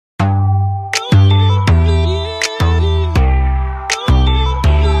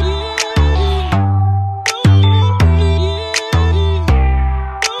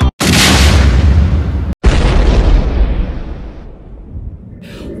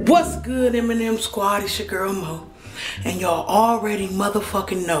What's good, M&M squad? It's your girl Mo, and y'all already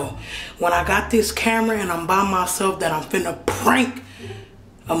motherfucking know when I got this camera and I'm by myself that I'm finna prank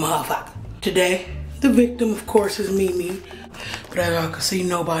a motherfucker. Today, the victim of course is Mimi, but as y'all can see,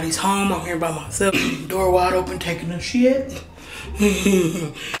 nobody's home. I'm here by myself, door wide open, taking a shit.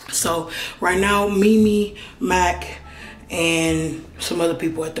 So right now, Mimi, Mac, and some other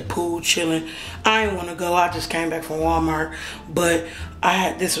people at the pool chilling. I didn't want to go. I just came back from Walmart, but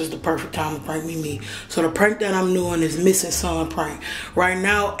this was the perfect time to prank Mimi. So the prank that I'm doing is missing son prank. Right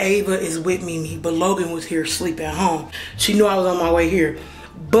now, Ava is with Mimi, but Logan was here asleep at home. She knew I was on my way here.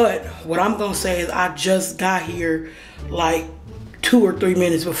 But what I'm gonna say is I just got here like 2 or 3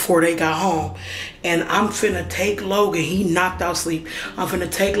 minutes before they got home, and I'm finna take Logan. He knocked out sleep. I'm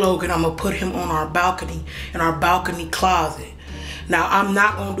finna take Logan. I'm gonna put him on our balcony, in our balcony closet. Now I'm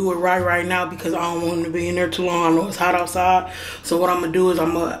not gonna do it right now because I don't want him to be in there too long. I know it's hot outside. So what I'm gonna do is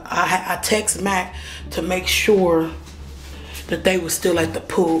I text Mac to make sure that they was still at the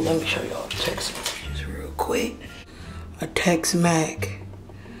pool. Let me show y'all the text messages real quick. I text Mac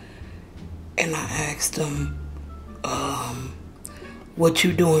and I asked him, what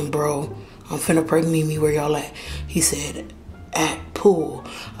you doing, bro? I'm finna prank Mimi, where y'all at? He said, at pool.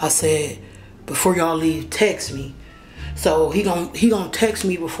 I said, before y'all leave, text me. So he gonna text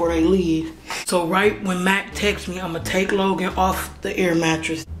me before they leave. So right when Mac texts me, I'm gonna take Logan off the air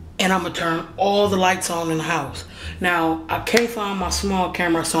mattress and I'm gonna turn all the lights on in the house. Now, I can't find my small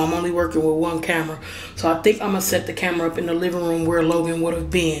camera, so I'm only working with one camera. So I think I'm gonna set the camera up in the living room where Logan would have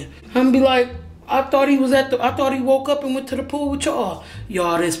been. I'm gonna be like, I thought he woke up and went to the pool with y'all.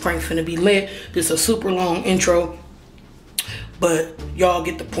 Y'all, this prank finna be lit. This is a super long intro, but y'all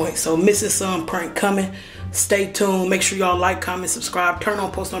get the point. So missing son prank coming. Stay tuned. Make sure y'all like, comment, subscribe, turn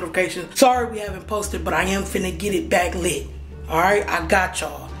on post notifications. Sorry we haven't posted, but I am finna get it back lit. All right, I got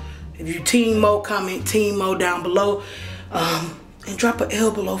y'all. If you Team Mo, comment Team Mo down below, and drop an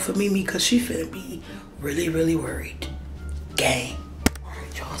L below for Mimi because she finna be really worried. Gang.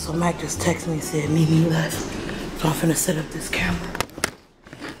 So Mac just texted me and said Mimi left. So I'm finna set up this camera.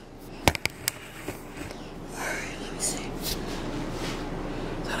 Alright, let me see. Is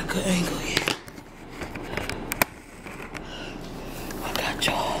that a good angle? Yeah. I got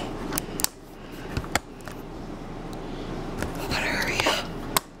y'all. I gotta hurry up.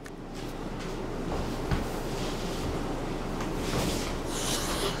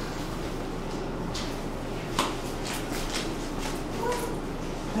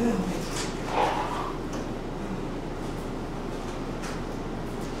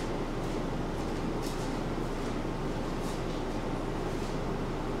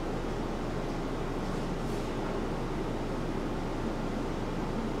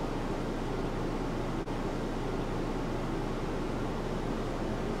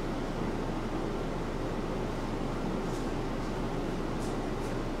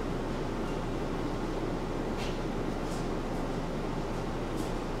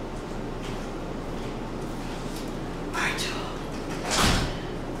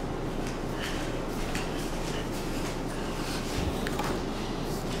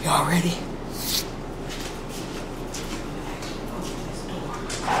 Y'all ready?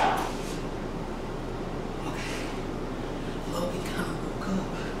 Okay. Logan kind of woke up.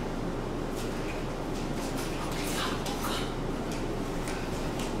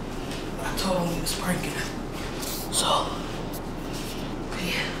 But I told him he was pranking her. So,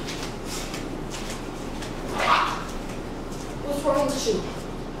 yeah. What's wrong with you?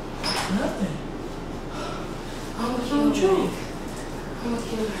 Nothing. What's wrong with you? I'm gonna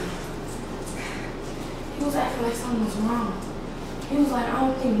kill her. He was acting like something was wrong. He was like, I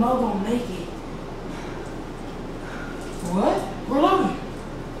don't think Mo gonna make it. What? Where Logan?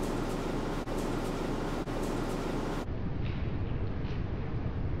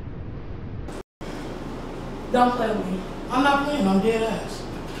 Don't play with me. I'm not playing, I'm dead ass.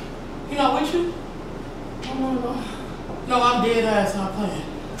 You not with you? No, I'm dead ass, not playing.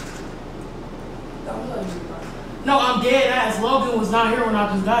 Don't play with me, bro. No, I'm dead ass. Logan was not here when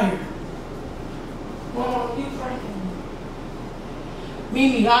I just got here. Mom, you pranking me?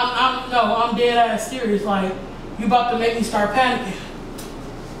 Mimi, I'm dead ass serious. Like, you about to make me start panicking.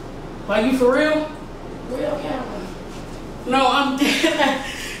 Like, you for real? Real camera. No, I'm dead ass.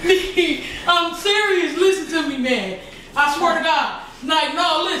 I'm serious. Listen to me, man. I swear to God. Like,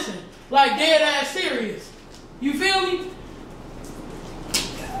 no, listen. Like, dead ass serious. You feel me?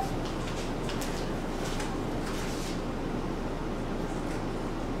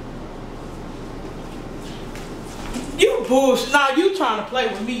 You bullshit. Nah, you trying to play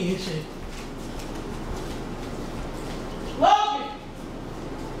with me and shit. Logan!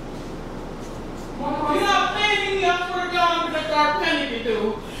 nigga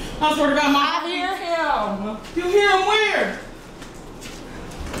do. I swear to God, I hear him. You hear him where?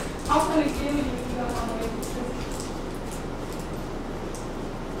 I'm gonna give you.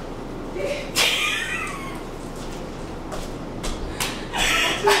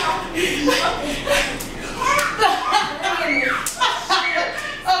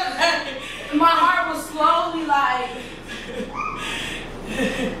 My heart was slowly like.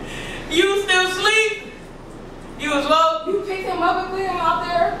 You still sleep? You was low? You picked him up and put him out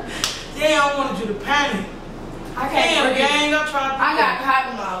there? Damn, I wanted you to panic. I can't. Damn, gang, I tried to. I got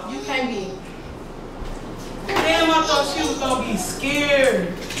cotton mouth. You can't be. Damn, I thought she was gonna be scared.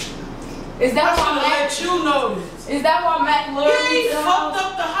 Is that I should why have Mac? let you know this. Is that why Mac loved Yeah, he me? fucked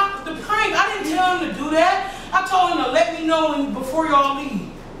up the prank. I didn't tell him to do that. I told him to let me know before y'all leave.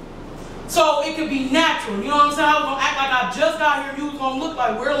 So it could be natural. You know what I'm saying? I was gonna act like I just got here. You was gonna look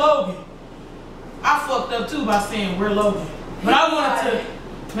like we're Logan. I fucked up too by saying we're Logan. But I wanted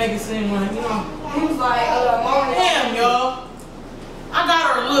to make it seem like, you know. He was like, Damn, y'all. I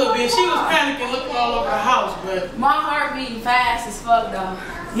got her a little bit. She was panicking, looking all over the house, but my heart beating fast as fuck though.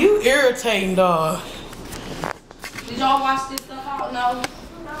 you irritating, dog. Did y'all watch this stuff out? No.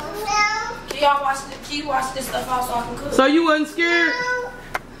 Can y'all watch this? Can you watch this stuff out so I can cook? So you wasn't scared?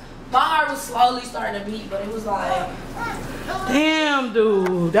 My heart was slowly starting to beat, but it was like. Damn,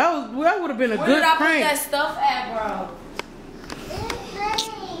 dude. That would have been a Where good did I prank. put that stuff at, bro?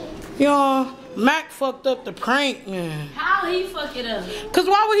 Y'all, Mac fucked up the prank, man. How he fuck it up? Cause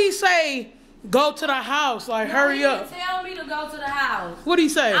why would he say go to the house? Like hurry up. He didn't tell me to go to the house. What'd he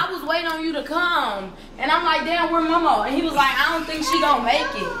say? I was waiting on you to come, and I'm like, damn, where Mama? And he was like, I don't think she gonna make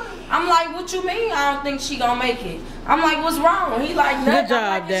it. I'm like, what you mean? I don't think she gonna make it. I'm like, what's wrong? He like, nothing. Good job,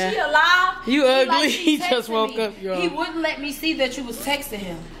 I'm like, Dad. is she alive? You ugly. Like, He just texting woke me. up, y'all. He wouldn't let me see that you was texting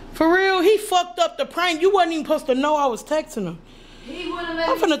him. For real, he fucked up the prank. You wasn't even supposed to know I was texting him. He wouldn't let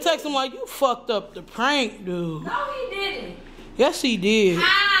I'm me finna text him like, you fucked up the prank, dude. No, he didn't. Yes, he did.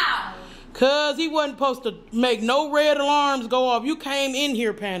 How? Cause he wasn't supposed to make no red alarms go off. You came in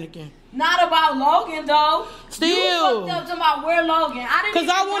here panicking. Not about Logan, though. Still. You fucked up to about where Logan. I didn't. Cause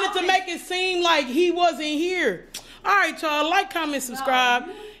even I wanted to make it seem like he wasn't here. All right, y'all. Like, comment, subscribe.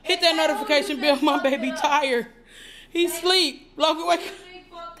 Hit that notification bell. My baby tired. He sleep. Logan, wake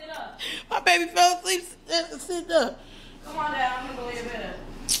up. My baby fell asleep. Sit up. Come on, Dad. I'm gonna lay in bed.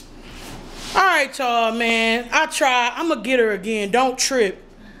 All right, y'all, man. I tried. I'm gonna get her again. Don't trip.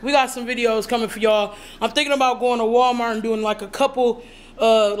 We got some videos coming for y'all. I'm thinking about going to Walmart and doing like a couple,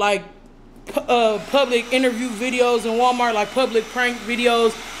 public interview videos in Walmart, like public prank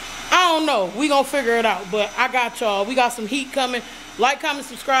videos. I don't know. We gonna figure it out. But I got y'all. We got some heat coming. Like, comment,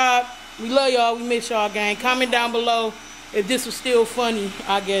 subscribe. We love y'all. We miss y'all, gang. Comment down below if this was still funny,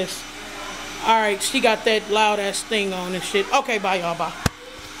 I guess. All right, she got that loud ass thing on and shit. Okay, bye, y'all. Bye.